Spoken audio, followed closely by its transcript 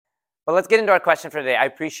But let's get into our question for today. I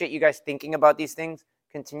appreciate you guys thinking about these things.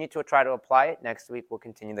 Continue to try to apply it. Next week, we'll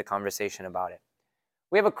continue the conversation about it.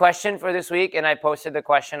 We have a question for this week, and I posted the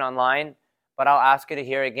question online, but I'll ask you to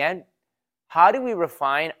hear again. How do we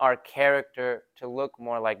refine our character to look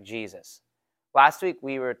more like Jesus? Last week,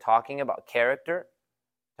 we were talking about character,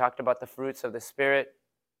 talked about the fruits of the Spirit,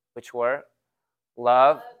 which were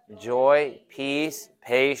love, joy, peace,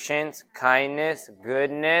 patience, kindness,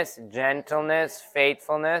 goodness, gentleness,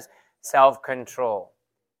 faithfulness, self-control.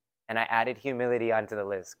 And I added humility onto the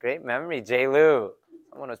list. Great memory, J. Lou.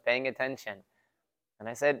 Someone was paying attention. And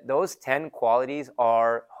I said those 10 qualities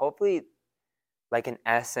are hopefully like an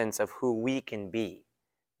essence of who we can be.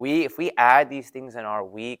 If we add these things in our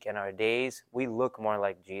week and our days, we look more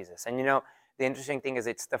like Jesus. And the interesting thing is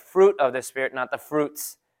it's the fruit of the Spirit, not the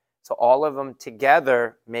fruits. So all of them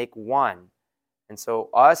together make one. And so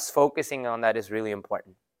us focusing on that is really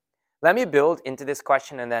important. Let me build into this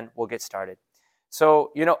question and then we'll get started.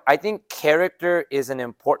 So, I think character is an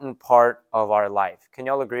important part of our life. Can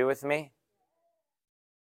y'all agree with me?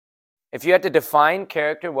 If you had to define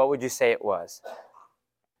character, what would you say it was?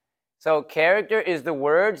 So character is the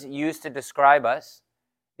words used to describe us,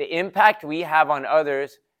 the impact we have on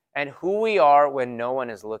others, and who we are when no one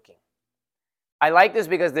is looking. I like this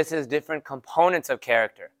because this is different components of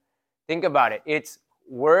character. Think about it. It's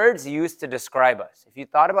words used to describe us. If you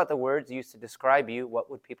thought about the words used to describe you,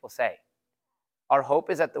 what would people say? Our hope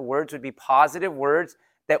is that the words would be positive words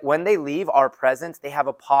that when they leave our presence, they have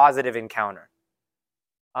a positive encounter.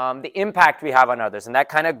 The impact we have on others, and that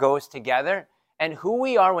kind of goes together. And who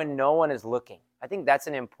we are when no one is looking. I think that's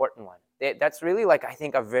an important one. That's really I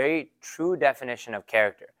think a very true definition of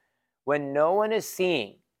character. When no one is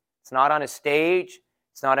seeing, it's not on a stage,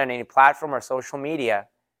 it's not on any platform or social media.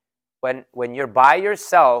 When you're by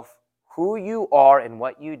yourself, who you are and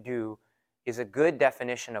what you do is a good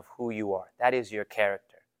definition of who you are. That is your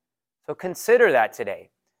character. So consider that today.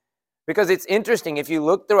 Because it's interesting, if you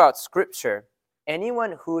look throughout Scripture,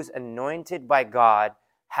 anyone who's anointed by God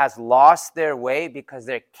has lost their way because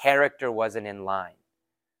their character wasn't in line,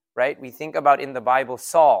 right? We think about in the Bible,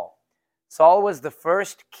 Saul. Saul was the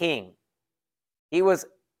first king.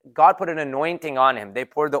 God put an anointing on him. They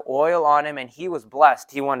poured the oil on him and he was blessed.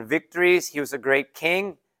 He won victories. He was a great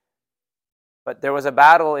king. But there was a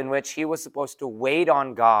battle in which he was supposed to wait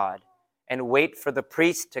on God and wait for the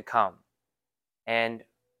priest to come. And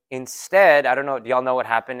instead, I don't know, do y'all know what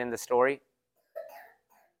happened in the story?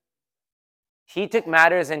 He took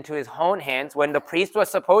matters into his own hands. When the priest was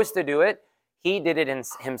supposed to do it, he did it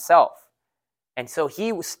himself. And so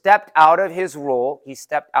he stepped out of his role. He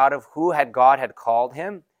stepped out of who God had called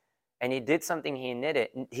him. And he did something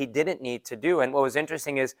he didn't need to do. And what was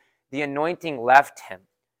interesting is the anointing left him.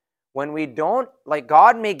 When we don't,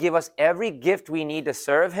 God may give us every gift we need to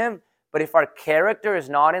serve him, but if our character is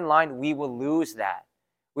not in line, we will lose that.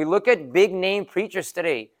 We look at big name preachers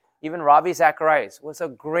today. Even Ravi Zacharias was a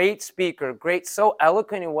great speaker, so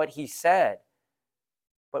eloquent in what he said.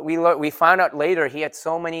 But we found out later he had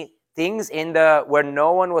so many things where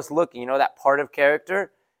no one was looking. That part of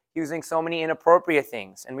character? Using so many inappropriate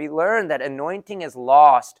things. And we learned that anointing is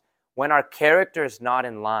lost when our character is not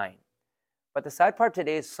in line. But the sad part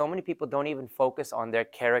today is so many people don't even focus on their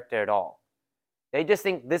character at all. They just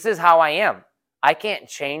think, this is how I am. I can't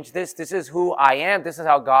change this. This is who I am. This is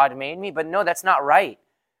how God made me. But no, that's not right.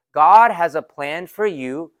 God has a plan for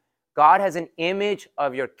you. God has an image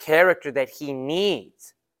of your character that he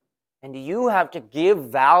needs. And you have to give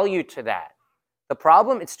value to that. The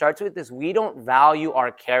problem, it starts with this: we don't value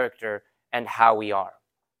our character and how we are.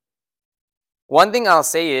 One thing I'll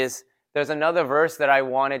say is, there's another verse that I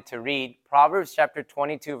wanted to read, Proverbs chapter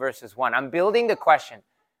 22, verses 1. I'm building the question.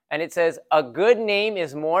 And it says, a good name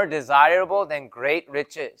is more desirable than great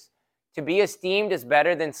riches. To be esteemed is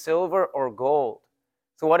better than silver or gold.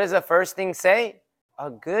 So what does the first thing say? A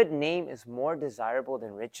good name is more desirable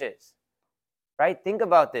than riches, right? Think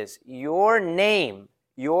about this. Your name,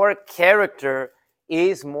 your character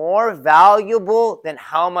is more valuable than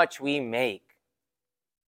how much we make.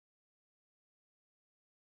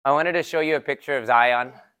 I wanted to show you a picture of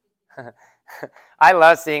Zion. I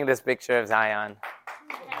love seeing this picture of Zion.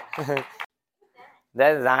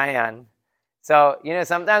 That's Zion. So,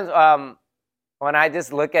 sometimes when I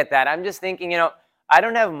just look at that, I'm just thinking, I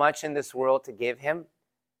don't have much in this world to give him.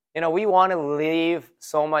 We want to leave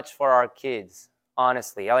so much for our kids,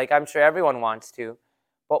 honestly. I'm sure everyone wants to.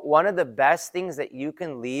 But one of the best things that you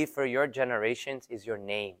can leave for your generations is your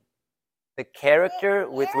name. The character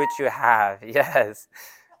with which you have. Yes.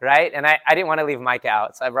 Right? And I didn't want to leave Micah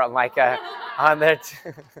out, so I brought Micah on there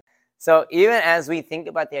too. So even as we think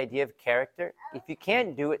about the idea of character, if you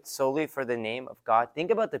can't do it solely for the name of God, think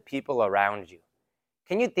about the people around you.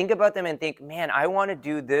 Can you think about them and think, man, I want to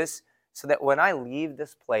do this so that when I leave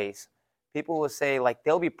this place, people will say, like,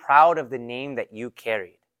 they'll be proud of the name that you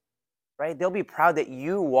carried, right? They'll be proud that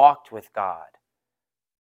you walked with God.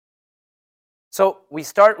 So we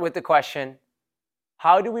start with the question,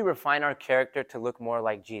 how do we refine our character to look more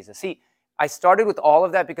like Jesus? See, I started with all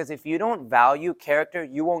of that because if you don't value character,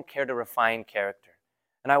 you won't care to refine character.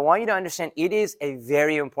 And I want you to understand it is a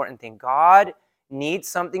very important thing. God needs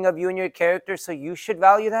something of you in your character, so you should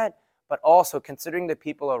value that. But also, considering the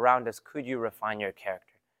people around us, could you refine your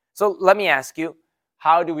character? So let me ask you,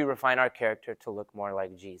 how do we refine our character to look more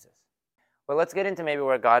like Jesus? Well, let's get into maybe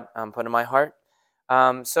where God put in my heart.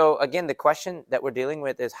 So again, the question that we're dealing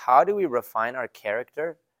with is, how do we refine our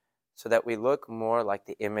character so that we look more like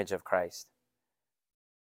the image of Christ?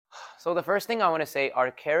 So the first thing I want to say,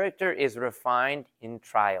 our character is refined in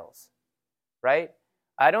trials, right?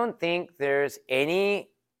 I don't think there's any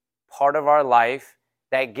part of our life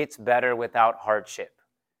that gets better without hardship,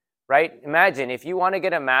 right? Imagine if you want to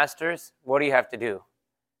get a master's, what do you have to do?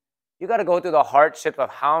 You got to go through the hardship of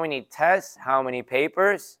how many tests, how many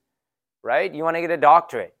papers, right? You want to get a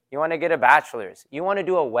doctorate. You want to get a bachelor's. You want to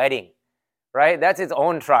do a wedding, right? That's its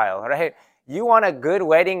own trial, right? You want a good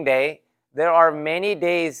wedding day. There are many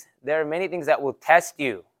days, there are many things that will test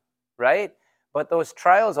you, right? But those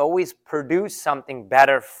trials always produce something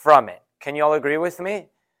better from it. Can you all agree with me?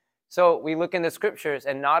 So we look in the scriptures,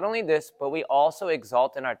 and not only this, but we also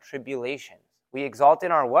exalt in our tribulations. We exalt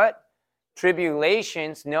in our what?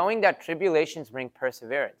 Tribulations, knowing that tribulations bring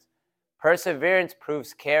perseverance. Perseverance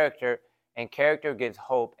proves character, and character gives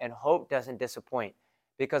hope, and hope doesn't disappoint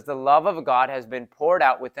because the love of God has been poured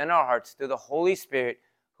out within our hearts through the Holy Spirit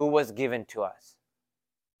who was given to us.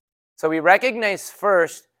 So we recognize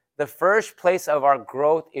first, the first place of our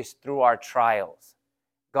growth is through our trials.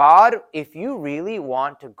 God, if you really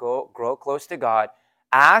want to grow close to God,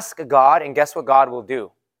 ask God, and guess what God will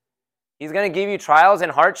do? He's going to give you trials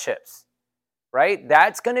and hardships, right?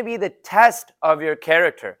 That's going to be the test of your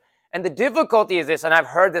character. And the difficulty is this, and I've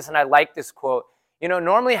heard this and I like this quote. You know,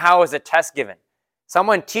 normally how is a test given?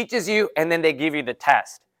 Someone teaches you and then they give you the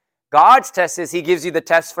test. God's test is he gives you the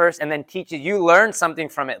test first and then teaches you, learn something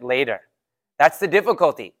from it later. That's the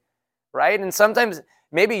difficulty, right? And sometimes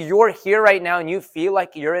maybe you're here right now and you feel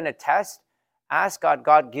like you're in a test. Ask God,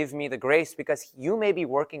 God, give me the grace because you may be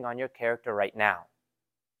working on your character right now.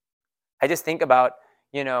 I just think about,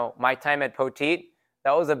 you know, my time at Poteet.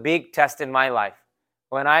 That was a big test in my life.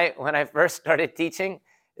 When I first started teaching,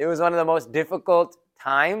 it was one of the most difficult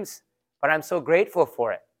times, but I'm so grateful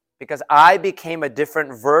for it because I became a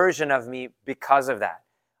different version of me because of that.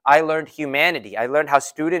 I learned humanity. I learned how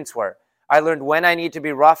students were. I learned when I need to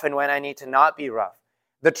be rough and when I need to not be rough.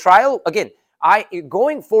 The trial, again,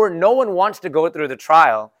 going forward, no one wants to go through the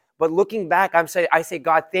trial, but looking back, I say,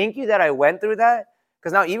 God, thank you that I went through that.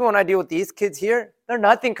 Because now even when I deal with these kids here, they're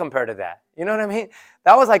nothing compared to that. You know what I mean?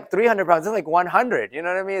 That was like 300 pounds. It's like 100. You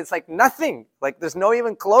know what I mean? It's like nothing. Like there's no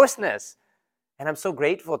even closeness. And I'm so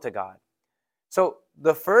grateful to God. So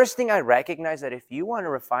the first thing I recognize that if you want to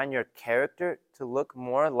refine your character to look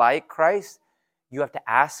more like Christ, you have to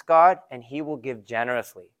ask God and he will give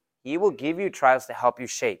generously. He will give you trials to help you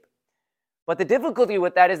shape. But the difficulty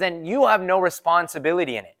with that is then you have no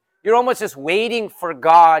responsibility in it. You're almost just waiting for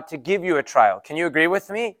God to give you a trial. Can you agree with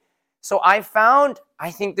me? So I found,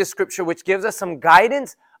 I think, this scripture which gives us some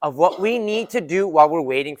guidance of what we need to do while we're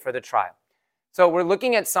waiting for the trial. So we're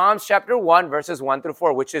looking at Psalms chapter 1, verses 1 through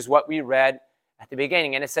 4, which is what we read at the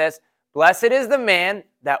beginning. And it says, "Blessed is the man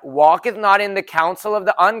that walketh not in the counsel of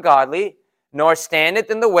the ungodly, nor standeth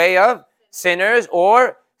in the way of sinners,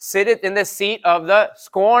 or sitteth in the seat of the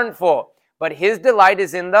scornful. But his delight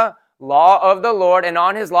is in the law of the Lord, and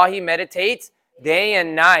on his law he meditates day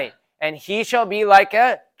and night. And he shall be like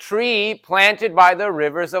a tree planted by the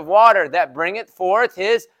rivers of water, that bringeth forth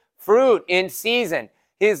his fruit in season.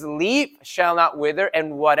 His leaf shall not wither,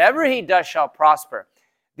 and whatever he does shall prosper.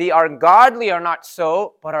 The ungodly are not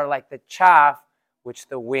so, but are like the chaff which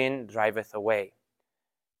the wind driveth away."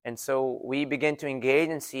 And so we begin to engage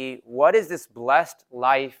and see, what is this blessed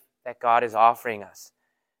life that God is offering us?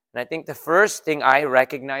 And I think the first thing I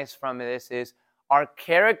recognize from this is our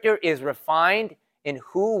character is refined in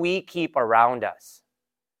who we keep around us,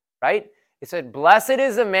 right? It said, "Blessed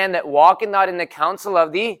is the man that walketh not in the counsel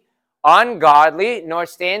of the ungodly, nor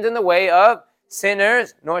stands in the way of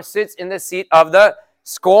sinners, nor sits in the seat of the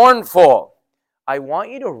scornful." I want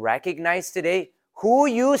you to recognize today, who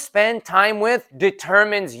you spend time with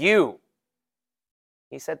determines you.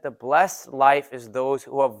 He said, the blessed life is those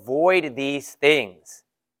who avoid these things.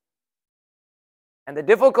 And the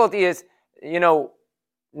difficulty is, no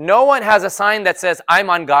one has a sign that says, I'm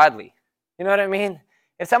ungodly. You know what I mean?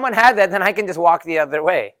 If someone had that, then I can just walk the other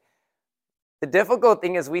way. The difficult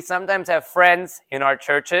thing is we sometimes have friends in our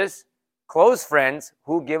churches, close friends,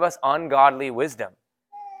 who give us ungodly wisdom,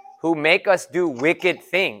 who make us do wicked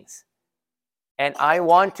things. And I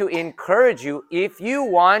want to encourage you, if you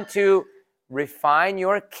want to refine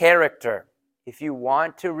your character, if you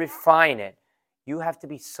want to refine it, you have to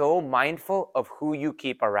be so mindful of who you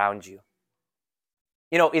keep around you.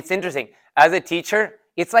 It's interesting. As a teacher,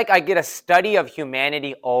 it's like I get a study of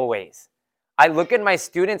humanity always. I look at my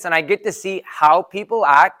students and I get to see how people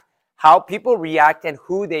act, how people react, and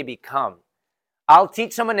who they become. I'll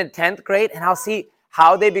teach someone in 10th grade and I'll see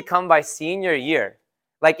how they become by senior year.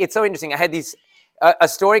 Like, it's so interesting. I had a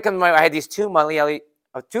story come to my mind. I had these two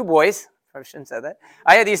boys. I shouldn't say that.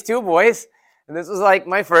 I had these two boys, and this was like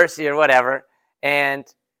my first year, whatever. And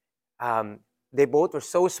they both were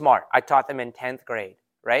so smart. I taught them in 10th grade,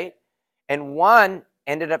 right? And one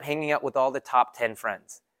ended up hanging out with all the top 10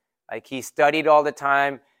 friends. Like, he studied all the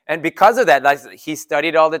time. And because of that, like, he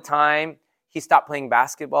studied all the time. He stopped playing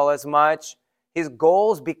basketball as much. His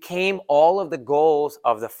goals became all of the goals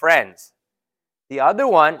of the friends. The other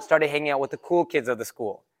one started hanging out with the cool kids of the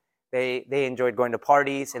school. They enjoyed going to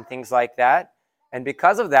parties and things like that. And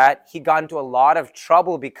because of that, he got into a lot of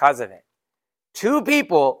trouble because of it. Two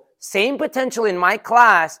people, same potential in my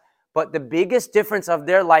class, but the biggest difference of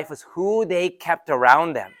their life was who they kept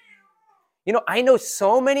around them. I know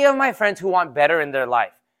so many of my friends who want better in their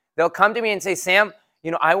life. They'll come to me and say, Sam,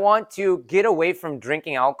 I want to get away from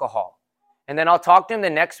drinking alcohol. And then I'll talk to him the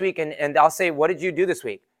next week and I'll say, what did you do this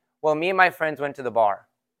week? Well, me and my friends went to the bar.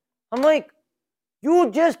 I'm like,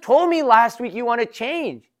 you just told me last week you want to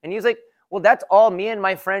change. And he's like, well, that's all me and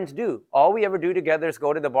my friends do. All we ever do together is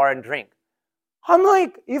go to the bar and drink. I'm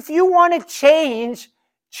like, if you want to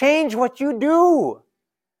change what you do.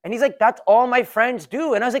 And he's like, that's all my friends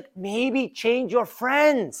do. And I was like, maybe change your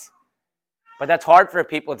friends. But that's hard for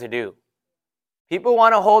people to do. People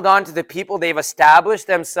want to hold on to the people they've established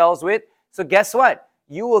themselves with. So guess what?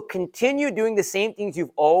 You will continue doing the same things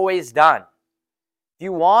you've always done. If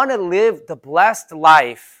you want to live the blessed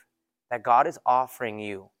life that God is offering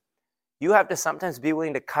you, you have to sometimes be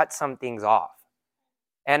willing to cut some things off.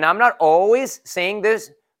 And I'm not always saying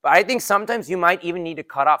this, but I think sometimes you might even need to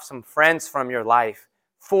cut off some friends from your life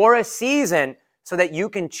for a season so that you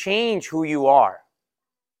can change who you are.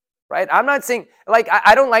 Right? I'm not saying,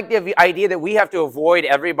 I don't like the idea that we have to avoid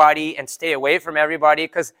everybody and stay away from everybody,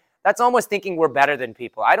 because that's almost thinking we're better than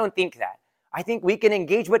people. I don't think that. I think we can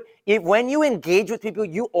engage, but when you engage with people,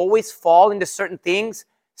 you always fall into certain things,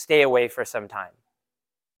 stay away for some time.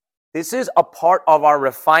 This is a part of our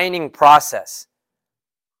refining process.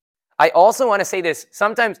 I also want to say this.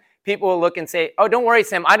 Sometimes people will look and say, oh, don't worry,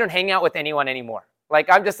 Sam, I don't hang out with anyone anymore.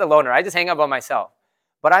 I'm just a loner. I just hang out by myself.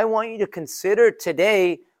 But I want you to consider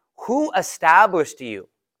today, who established you?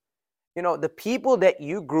 The people that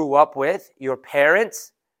you grew up with, your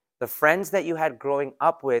parents, the friends that you had growing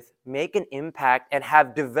up with, make an impact and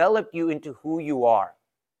have developed you into who you are.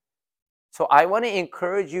 So I want to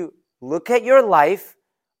encourage you, look at your life,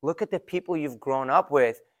 look at the people you've grown up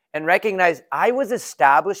with, and recognize, I was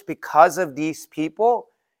established because of these people.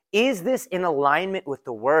 Is this in alignment with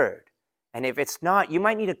the Word? And if it's not, you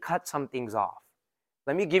might need to cut some things off.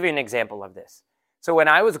 Let me give you an example of this. So when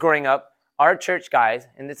I was growing up, our church guys,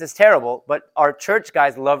 and this is terrible, but our church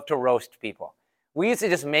guys loved to roast people. We used to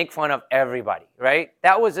just make fun of everybody, right?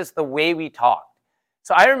 That was just the way we talked.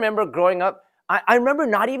 So I remember growing up, I remember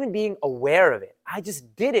not even being aware of it. I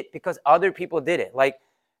just did it because other people did it.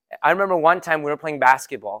 I remember one time we were playing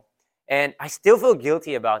basketball, and I still feel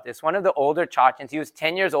guilty about this. One of the older Chachans, he was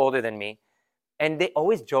 10 years older than me, and they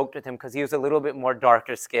always joked with him because he was a little bit more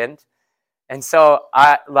darker skinned. And so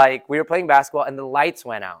we were playing basketball, and the lights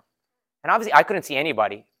went out. And obviously I couldn't see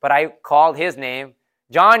anybody, but I called his name,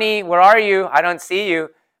 Johnny, where are you? I don't see you,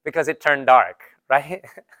 because it turned dark, right?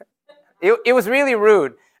 It was really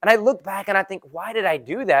rude. And I look back and I think, why did I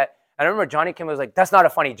do that? I remember Johnny Kim was like, that's not a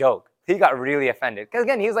funny joke. He got really offended. Because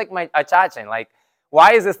again, he was like a Chachan.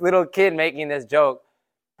 Why is this little kid making this joke?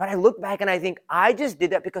 But I look back and I think, I just did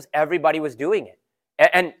that because everybody was doing it.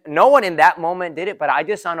 And no one in that moment did it, but I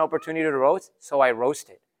just saw an opportunity to roast, so I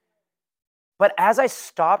roasted. But as I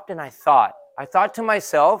stopped and I thought to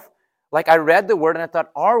myself, I read the word and I thought,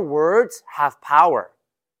 our words have power.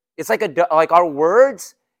 It's like our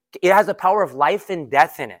words, it has the power of life and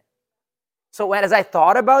death in it. So as I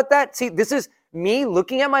thought about that, see, this is me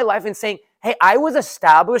looking at my life and saying, hey, I was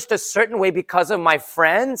established a certain way because of my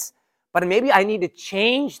friends, but maybe I need to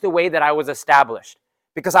change the way that I was established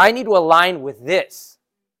because I need to align with this.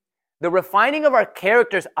 The refining of our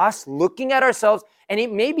characters, us looking at ourselves, and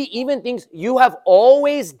it may be even things you have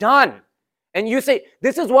always done. And you say,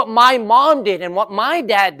 this is what my mom did and what my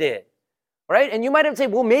dad did, right? And you might have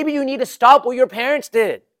said, well, maybe you need to stop what your parents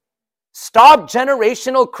did. Stop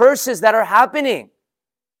generational curses that are happening.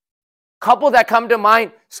 Couple that come to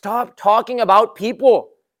mind, stop talking about people.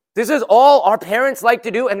 This is all our parents like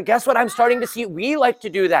to do. And guess what? I'm starting to see we like to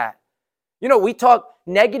do that. You know, we talk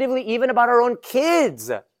negatively even about our own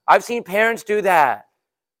kids. I've seen parents do that.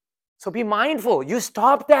 So be mindful. You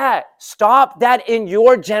stop that. Stop that in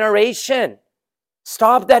your generation.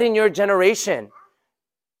 Stop that in your generation.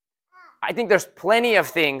 I think there's plenty of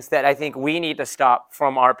things that I think we need to stop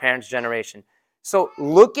from our parents' generation. So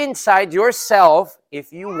look inside yourself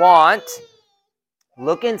if you want.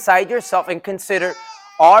 Look inside yourself and consider,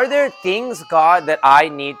 are there things, God, that I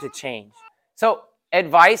need to change? So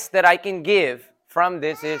advice that I can give from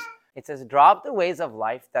this is, it says, drop the ways of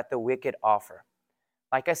life that the wicked offer.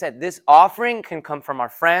 Like I said, this offering can come from our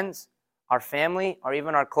friends, our family, or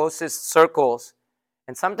even our closest circles.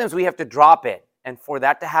 And sometimes we have to drop it. And for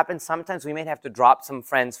that to happen, sometimes we may have to drop some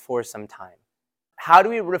friends for some time. How do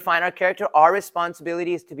we refine our character? Our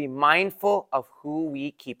responsibility is to be mindful of who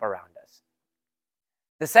we keep around us.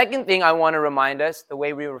 The second thing I want to remind us, the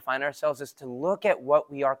way we refine ourselves, is to look at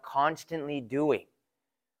what we are constantly doing.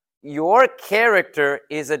 Your character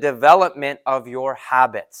is a development of your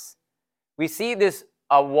habits. We see this,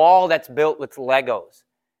 a wall that's built with Legos.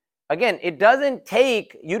 Again, it doesn't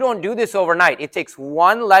take, you don't do this overnight. It takes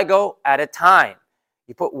one Lego at a time.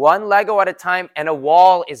 You put one Lego at a time and a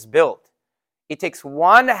wall is built. It takes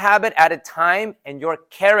one habit at a time and your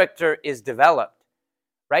character is developed.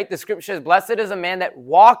 Right? The scripture says, blessed is a man that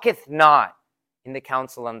walketh not in the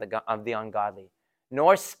counsel of the ungodly,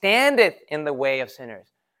 nor standeth in the way of sinners,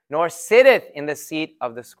 nor sitteth in the seat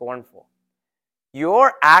of the scornful.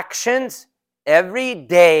 Your actions every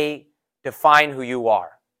day define who you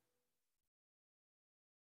are.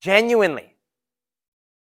 Genuinely.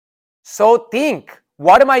 So think,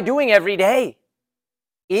 what am I doing every day?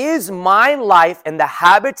 Is my life and the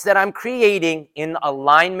habits that I'm creating in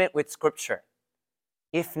alignment with Scripture?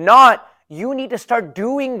 If not, you need to start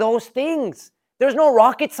doing those things. There's no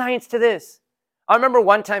rocket science to this. I remember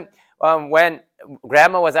one time when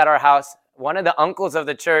Grandma was at our house, one of the uncles of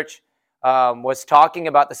the church was talking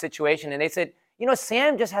about the situation, and they said, you know,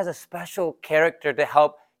 Sam just has a special character to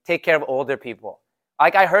help take care of older people.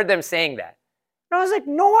 Like, I heard them saying that. And I was like,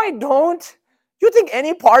 no, I don't. You think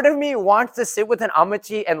any part of me wants to sit with an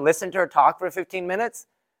Amachi and listen to her talk for 15 minutes?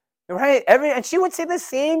 Right? And she would say the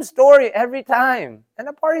same story every time. And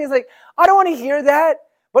the party is like, I don't want to hear that.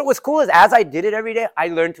 But what's cool is as I did it every day, I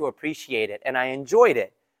learned to appreciate it and I enjoyed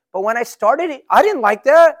it. But when I started it, I didn't like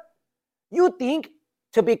that. You think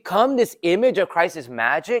to become this image of Christ is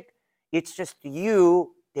magic? It's just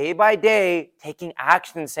you, day by day, taking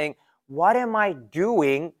action and saying, what am I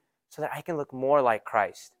doing so that I can look more like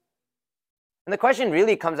Christ? And the question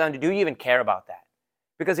really comes down to, do you even care about that?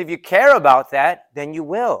 Because if you care about that, then you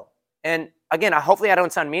will. And again, hopefully I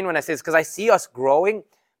don't sound mean when I say this, because I see us growing.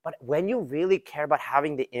 But when you really care about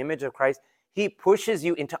having the image of Christ, He pushes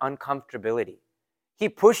you into uncomfortability. He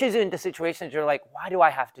pushes you into situations you're like, why do I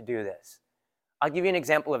have to do this? I'll give you an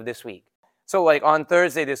example of this week. So like on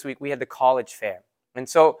Thursday this week, we had the college fair. And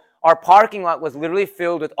so our parking lot was literally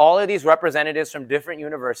filled with all of these representatives from different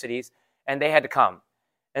universities, and they had to come.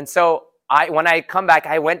 And so when I come back,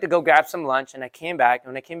 I went to go grab some lunch, and I came back. And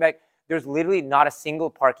when I came back, there's literally not a single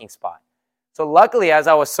parking spot. So luckily, as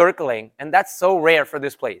I was circling, and that's so rare for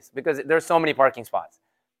this place because there's so many parking spots.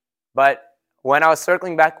 But when I was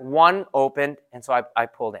circling back, one opened, and so I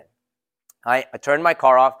pulled in. I turned my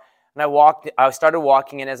car off, and I started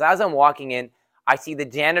walking in. As I'm walking in, I see the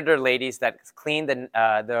janitor ladies that clean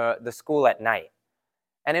the school at night.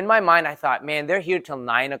 And in my mind, I thought, man, they're here till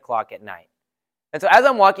 9 o'clock at night. And so as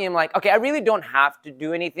I'm walking, I'm like, okay, I really don't have to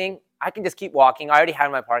do anything. I can just keep walking. I already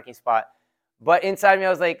had my parking spot. But inside me, I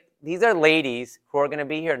was like, these are ladies who are going to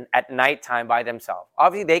be here at nighttime by themselves.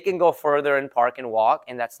 Obviously, they can go further and park and walk,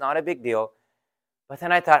 and that's not a big deal. But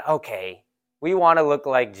then I thought, okay, we want to look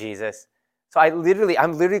like Jesus. So I'm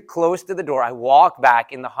literally close to the door. I walk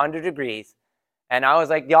back in the 100 degrees, and I was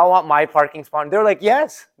like, y'all want my parking spot? And they're like,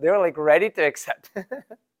 yes. They're like ready to accept.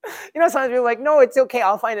 You know, sometimes people are like, no, it's okay.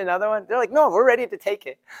 I'll find another one. They're like, no, we're ready to take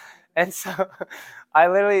it. And so I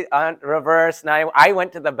literally reversed, and I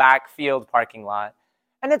went to the backfield parking lot.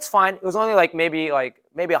 And it's fine. It was only maybe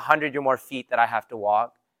 100 or more feet that I have to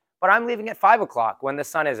walk. But I'm leaving at 5 o'clock when the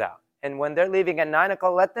sun is out. And when they're leaving at 9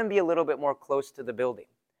 o'clock, let them be a little bit more close to the building.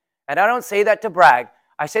 And I don't say that to brag.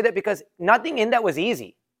 I say that because nothing in that was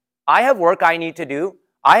easy. I have work I need to do.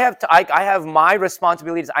 I have my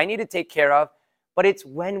responsibilities I need to take care of. But it's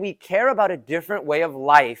when we care about a different way of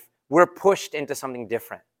life, we're pushed into something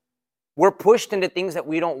different. We're pushed into things that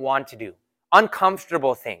we don't want to do,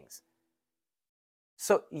 uncomfortable things.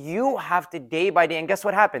 So you have to day by day, and guess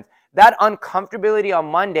what happens? That uncomfortability on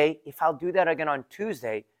Monday, if I'll do that again on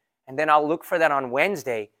Tuesday, and then I'll look for that on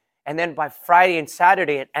Wednesday, and then by Friday and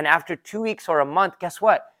Saturday, and after 2 weeks or a month, guess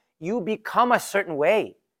what? You become a certain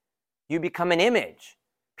way. You become an image.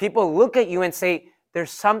 People look at you and say,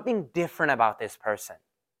 there's something different about this person.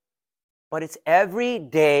 But it's every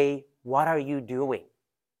day, what are you doing?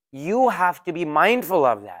 You have to be mindful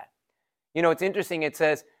of that. You know, it's interesting. It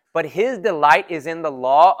says, but his delight is in the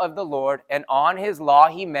law of the Lord, and on his law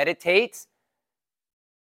he meditates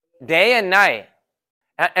day and night.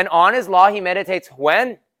 And on his law he meditates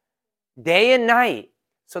when? Day and night.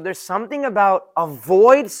 So there's something about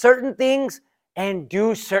avoid certain things and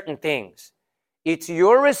do certain things. It's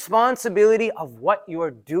your responsibility of what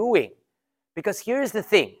you're doing. Because here's the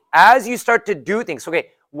thing. As you start to do things, okay,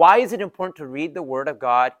 why is it important to read the Word of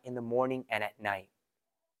God in the morning and at night?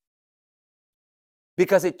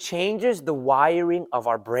 Because it changes the wiring of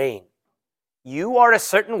our brain. You are a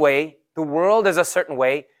certain way, the world is a certain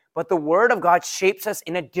way, but the Word of God shapes us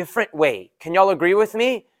in a different way. Can y'all agree with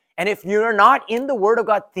me? And if you're not in the Word of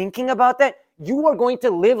God thinking about that, you are going to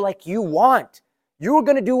live like you want. You are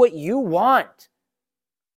going to do what you want.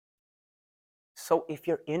 So if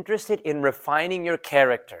you're interested in refining your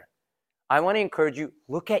character, I want to encourage you,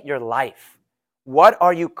 look at your life. What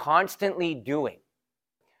are you constantly doing?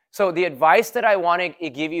 So the advice that I want to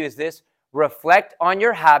give you is this: reflect on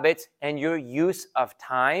your habits and your use of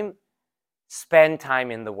time. Spend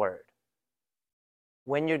time in the Word.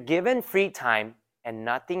 When you're given free time and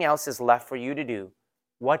nothing else is left for you to do,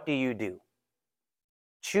 what do?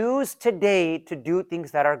 Choose today to do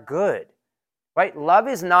things that are good, right? Love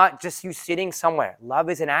is not just you sitting somewhere. Love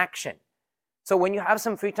is an action. So when you have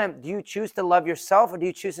some free time, do you choose to love yourself, or do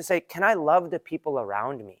you choose to say, can I love the people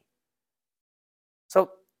around me?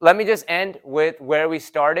 So let me just end with where we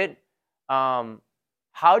started.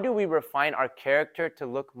 How do we refine our character to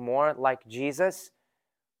look more like Jesus?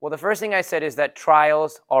 Well, the first thing I said is that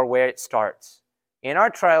trials are where it starts. In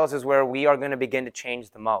our trials is where we are going to begin to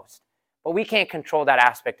change the most. But we can't control that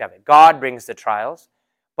aspect of it. God brings the trials.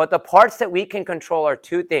 But the parts that we can control are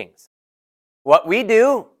two things: what we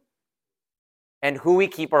do and who we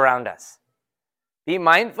keep around us. Be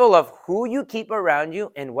mindful of who you keep around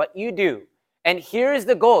you and what you do. And here's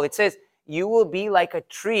the goal. It says, you will be like a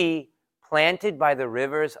tree planted by the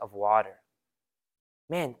rivers of water.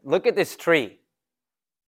 Man, look at this tree.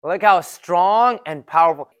 Look how strong and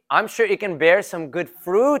powerful. I'm sure it can bear some good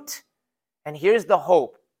fruit. And here's the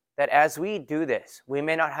hope, that as we do this, we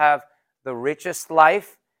may not have the richest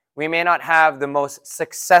life, we may not have the most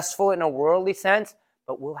successful in a worldly sense,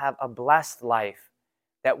 but we'll have a blessed life,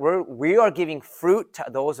 that we are giving fruit to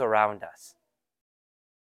those around us.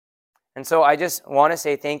 And so I just want to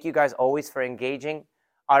say thank you guys always for engaging.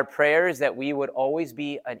 Our prayer is that we would always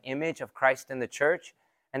be an image of Christ in the church,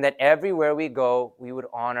 and that everywhere we go, we would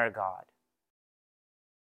honor God.